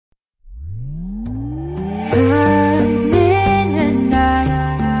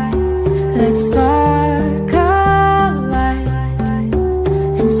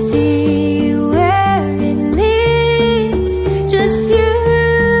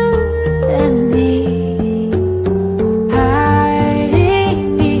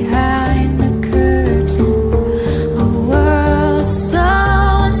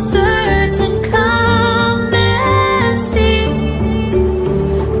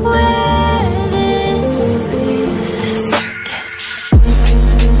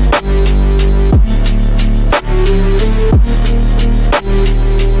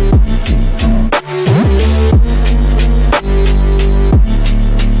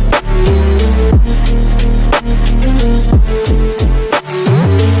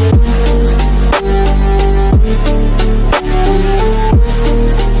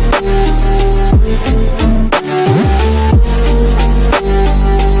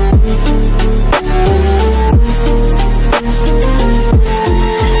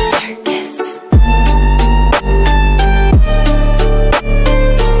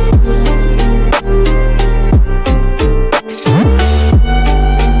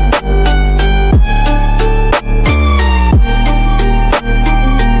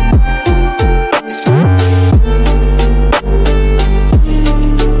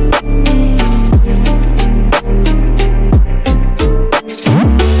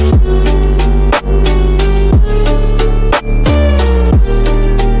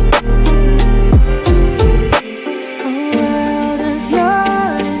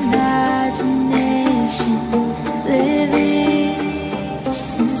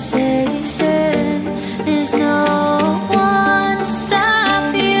sensation. There's no one to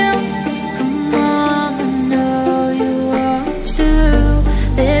stop you. Come on, I know you want to.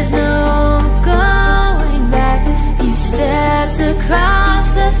 There's no going back. You stepped across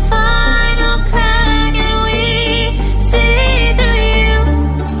the final crack, and we see through you.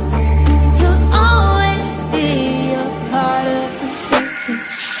 You'll always be a part of the circus.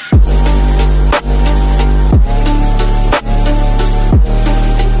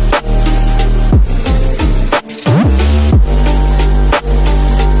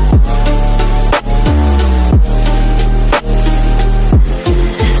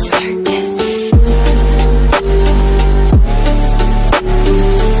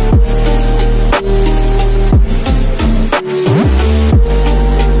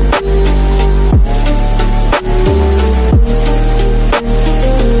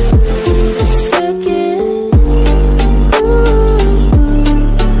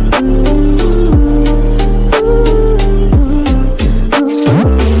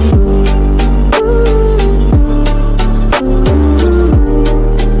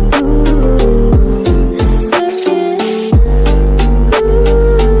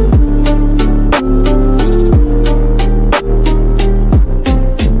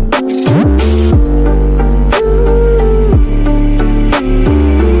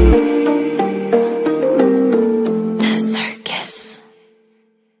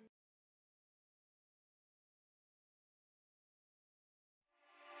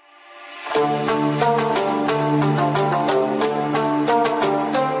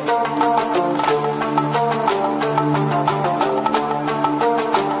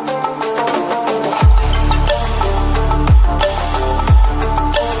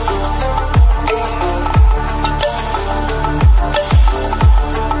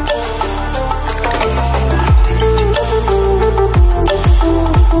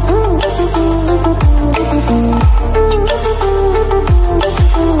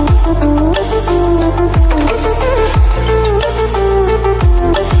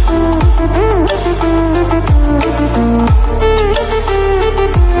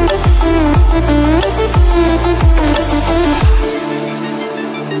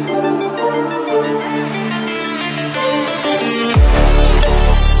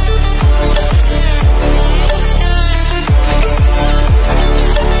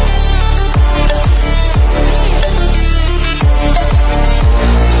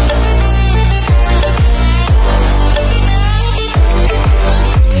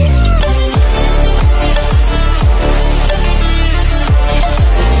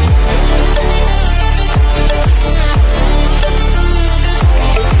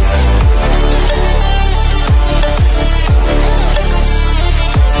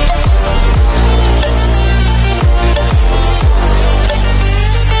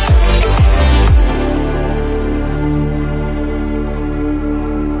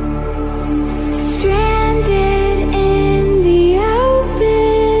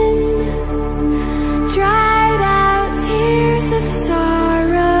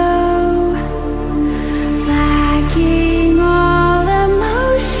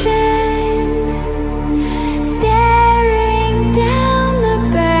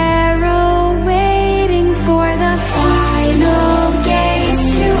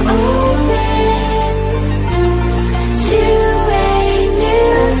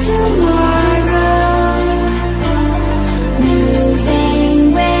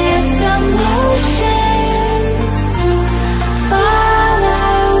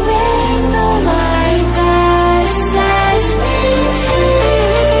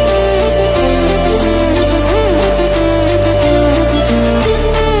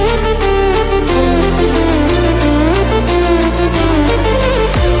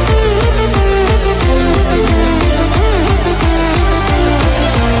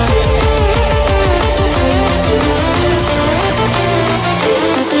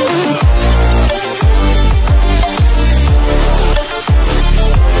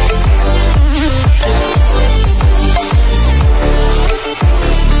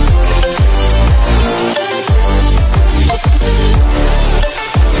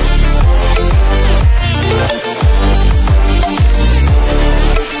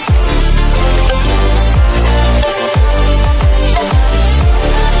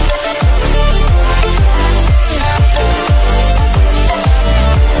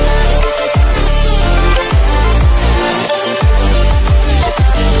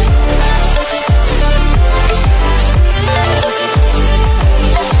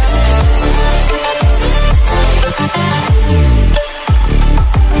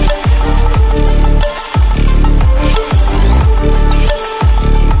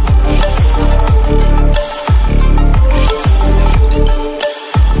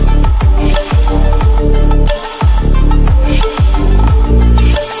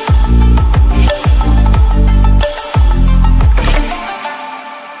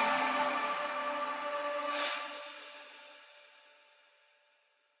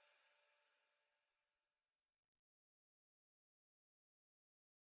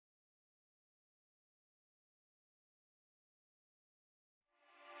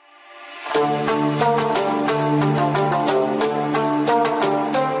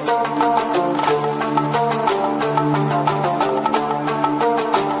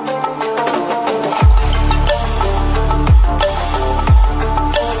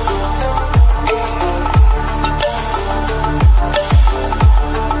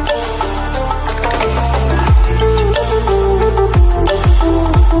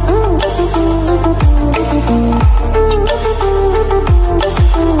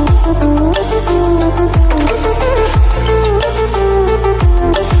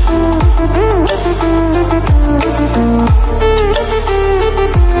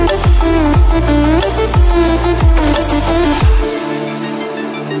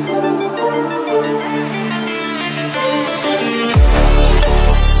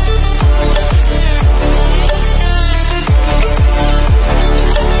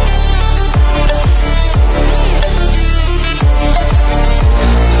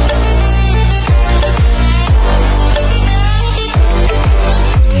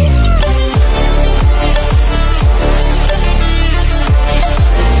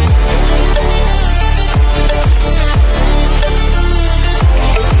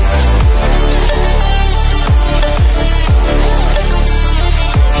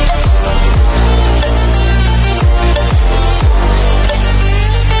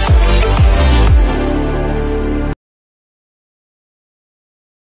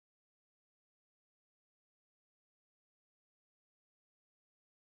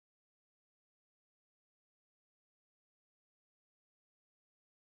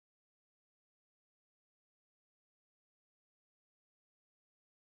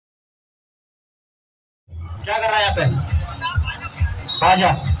 क्या कर रहा है यहाँ पे? बाजा,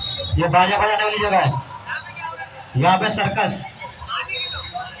 ये बाजा बजाने वाली जगह है। यहाँ पे सर्कस,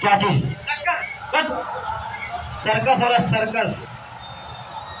 क्या चीज? सर्कस हो रहा है, सर्कस।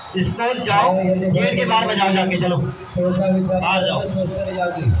 इसको जाओ गेट के बाहर बजाओ जाके, चलो बाहर जाओ।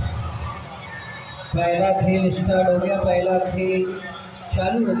 पहला खेल स्टार्ट हो गया, पहला खेल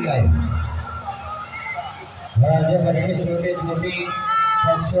चालू हो गया है। बच्चे छोटे छोटे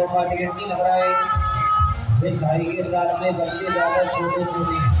बच्चों का टिकट नहीं लग रहा है। इस भाई के साथ में बच्चे ज्यादा छोटे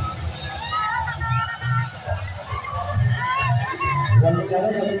छोटे जल्दी चलो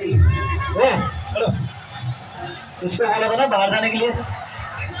जल्दी। चलो, इसको बोला था ना बाहर जाने के लिए।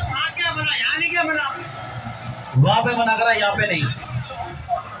 वहां पे मना करा, यहाँ पे नहीं।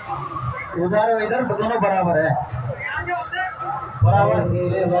 उधर इधर दोनों बराबर है, बराबर जल्दी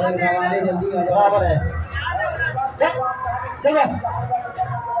बराबर है। चलो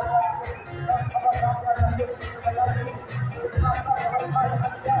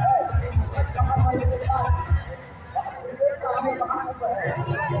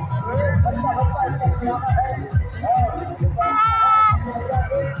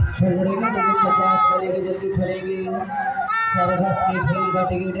जल्दी चलेगी। सर्कस के खेल का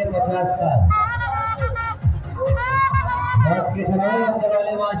टिकट है 50 का। अंदर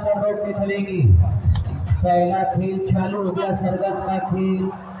वाले मास्टर रोड पे चलेगी। पहला खेल चालू हो गया, सर्कस का खेल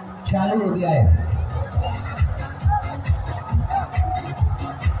चालू हो गया है।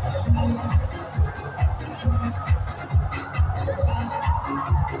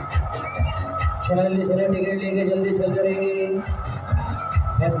 चले टिकट लेके जल्दी चल करेंगे।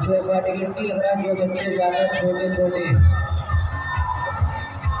 बच्चों का टिकट नहीं लग रहा, जो बच्चे ज्यादा छोटे छोटे।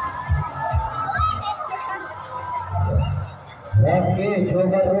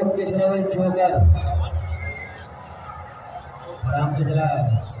 रोक के चलो, छोकर आराम से चला।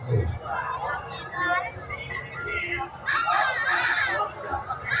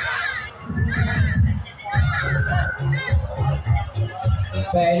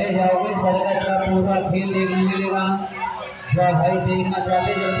 पहले जाओगे, सर्कस का पूरा खेल देखने मिलेगा। जो भाई देखना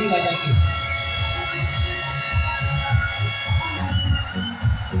चाहते जल्दी आ जाएंगे।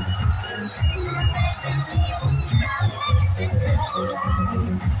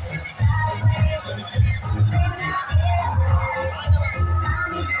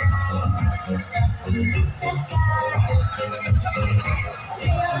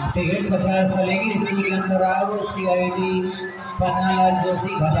 टिकट 50 चलेगी। इसी के अंदर आओ, CID पन्नालाल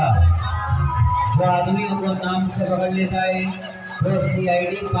जोशी घटा। जो आदमी उनको नाम से पकड़ लेता है वो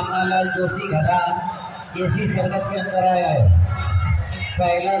CID पन्नालाल जोशी घटा इसी सर्कस के अंदर आया है।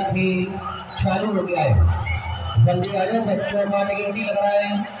 पहला खेल चालू हो गया है। जल्दी आ जाओ, बच्चों का टिकट नहीं लग रहा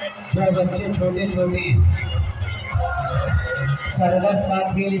है, जो बच्चे छोटे छोटे। सर्कस का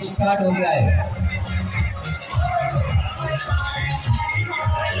खेल स्टार्ट हो गया है।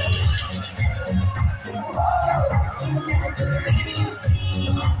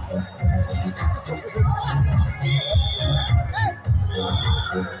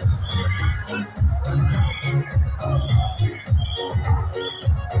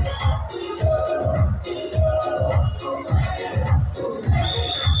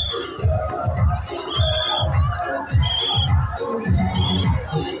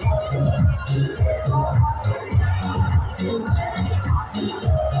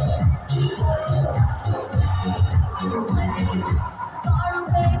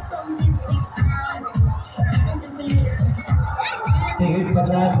 टिकट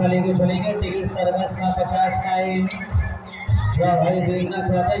 50 का लेके चलेंगे। टिकट सर्कस का 50 का है। जो भाई देखना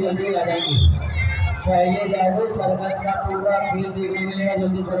चाहते हैं जल्दी आ जाएंगे। पहले जाओ, सर्कस का पूरा खेल देखने मिलेगा।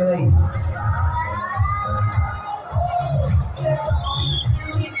 जल्दी चलो भाई।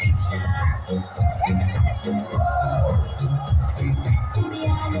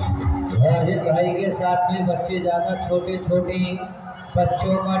 साथ में बच्चे ज्यादा छोटे छोटे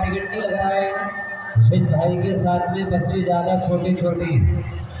बच्चों का टिकट नहीं लगा है। सिद्ध भाई के साथ में बच्चे ज्यादा छोटे छोटे,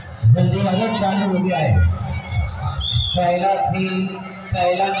 जल्दी आगे चालू हो गया है।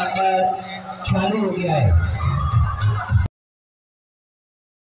 पहला नंबर चालू हो गया है।